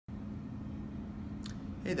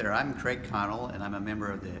Hey there, I'm Craig Connell, and I'm a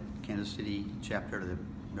member of the Kansas City chapter of the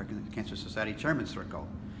American Cancer Society Chairman Circle.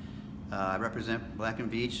 I represent Black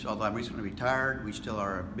Veatch. Although I'm recently retired, we still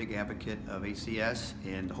are a big advocate of ACS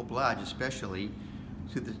and the Hope Lodge, especially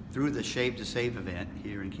through the Shave to Save event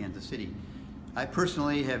here in Kansas City. I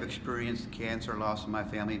personally have experienced cancer loss in my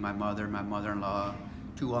family, my mother, my mother-in-law,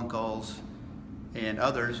 two uncles, and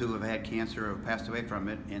others who have had cancer or have passed away from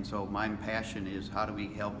it. And so my passion is how do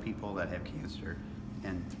we help people that have cancer?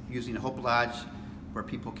 And using the Hope Lodge, where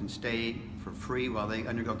people can stay for free while they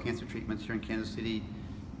undergo cancer treatments here in Kansas City,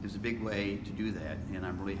 is a big way to do that, and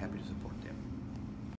I'm really happy to support